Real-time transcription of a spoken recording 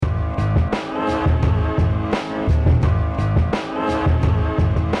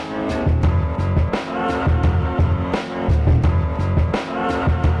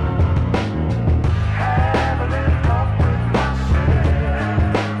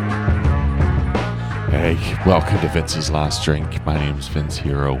Hey, welcome to Vince's Last Drink. My name's Vince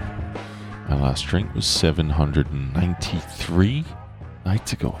Hero. My last drink was 793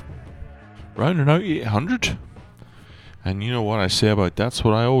 nights ago. Rounding out 800. And you know what I say about that's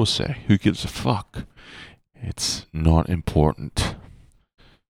what I always say. Who gives a fuck? It's not important.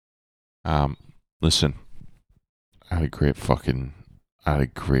 Listen. I had a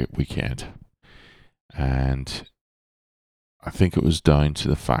great weekend. And I think it was down to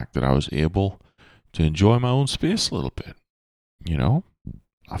the fact that I was able to enjoy my own space a little bit. You know,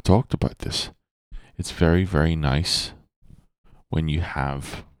 I've talked about this. It's very, very nice when you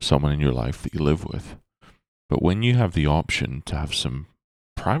have someone in your life that you live with. But when you have the option to have some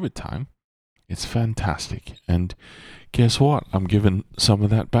private time, it's fantastic. And guess what? I'm giving some of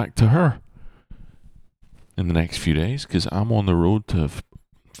that back to her in the next few days because I'm on the road to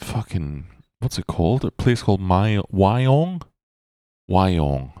fucking, what's it called? A place called Wyong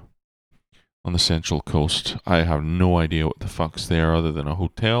on the Central Coast. I have no idea what the fuck's there other than a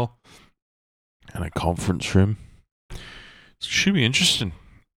hotel and a conference room. It should be interesting.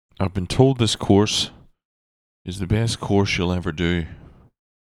 I've been told this course is the best course you'll ever do.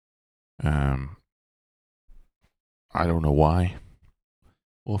 I don't know why.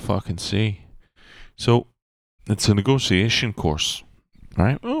 We'll fucking see. So, it's a negotiation course,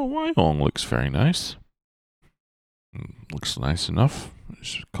 right? Oh, Wyong looks very nice. Looks nice enough.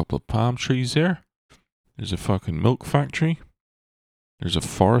 There's a couple of palm trees there. There's a fucking milk factory. There's a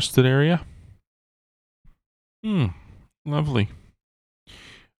forested area. Lovely.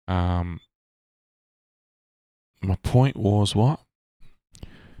 My point was what?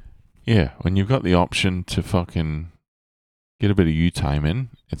 Yeah, when you've got the option to fucking get a bit of you time in,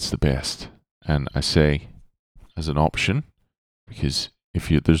 it's the best. And I say as an option because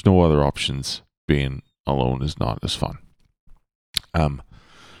there's no other options, being alone is not as fun.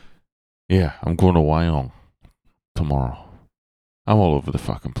 Yeah, I'm going to Wyong tomorrow. I'm all over the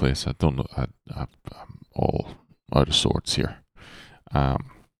fucking place. I don't know. I'm all out of sorts here.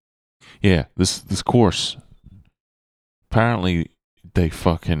 Yeah, this course. Apparently, they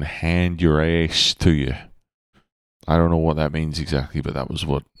fucking hand your ass to you. I don't know what that means exactly, but that was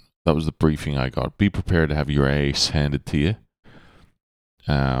the briefing I got. Be prepared to have your ass handed to you.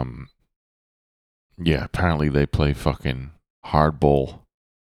 Yeah, apparently they play fucking hardball.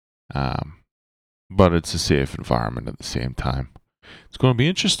 But it's a safe environment at the same time. It's going to be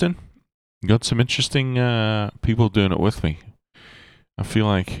interesting. Got some interesting people doing it with me. I feel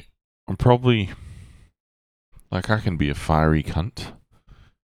like I'm probably I can be a fiery cunt,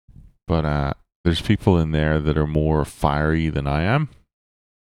 but there's people in there that are more fiery than I am,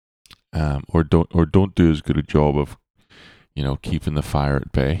 or don't do as good a job of, keeping the fire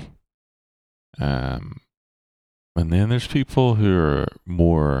at bay. And then there's people who are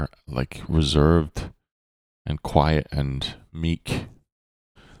more like reserved and quiet and meek.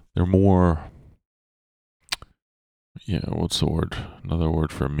 They're more, what's the word? Another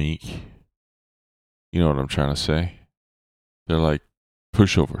word for meek. You know what I'm trying to say? They're like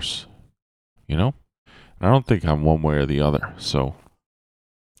pushovers, And I don't think I'm one way or the other. So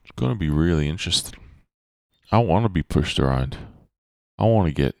it's going to be really interesting. I want to be pushed around. I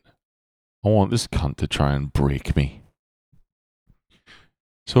want this cunt to try and break me.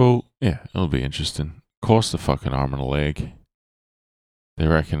 So, yeah, it'll be interesting. Cost a fucking arm and a leg. They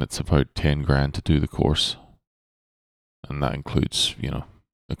reckon it's about 10 grand to do the course. And that includes,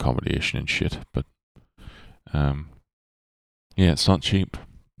 accommodation and shit. But, yeah, it's not cheap.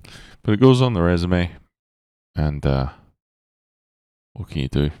 But it goes on the resume. And, what can you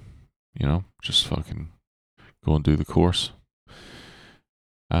do? Just fucking go and do the course.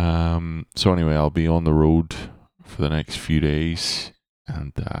 So anyway, I'll be on the road for the next few days,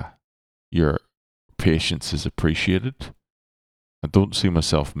 and your patience is appreciated. I don't see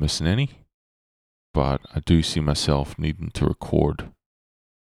myself missing any, but I do see myself needing to record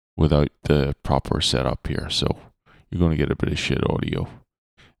without the proper setup here, so you're going to get a bit of shit audio.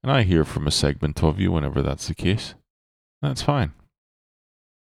 And I hear from a segment of you whenever that's the case. That's fine.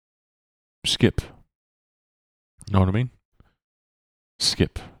 Skip. Know what I mean?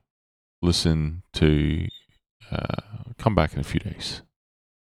 Skip. Listen to, come back in a few days.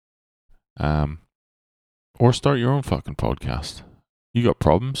 Or start your own fucking podcast. You got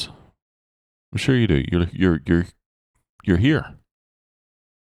problems? I'm sure you do. You're here.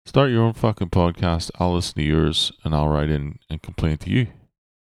 Start your own fucking podcast. I'll listen to yours and I'll write in and complain to you.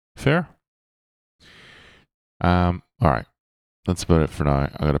 Fair? Alright. That's about it for now.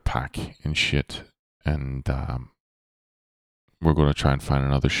 I gotta pack and shit. And, we're going to try and find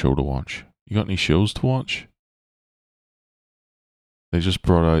another show to watch. You got any shows to watch? They just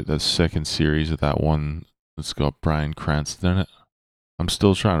brought out the second series of that one that's got Bryan Cranston in it. I'm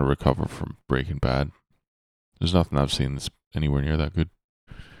still trying to recover from Breaking Bad. There's nothing I've seen that's anywhere near that good.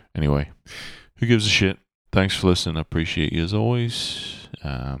 Anyway, who gives a shit? Thanks for listening. I appreciate you as always.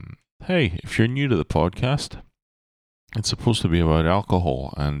 Hey, if you're new to the podcast, it's supposed to be about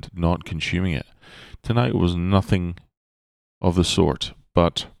alcohol and not consuming it. Tonight was nothing of the sort,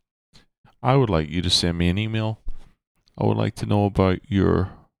 but I would like you to send me an email. I would like to know about your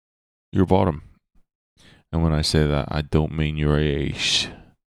bottom. And when I say that, I don't mean your age.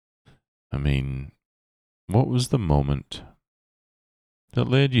 I mean, what was the moment that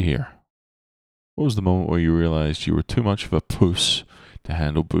led you here? What was the moment where you realized you were too much of a puss to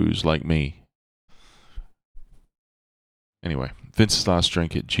handle booze like me? Anyway,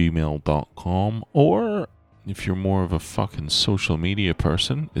 vinceslastdrink@gmail.com, or if you're more of a fucking social media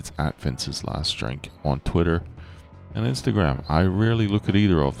person, it's @vinceslastdrink on Twitter and Instagram. I rarely look at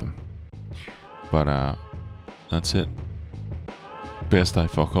either of them. But that's it. Best I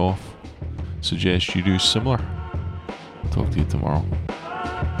fuck off. Suggest you do similar. Talk to you tomorrow.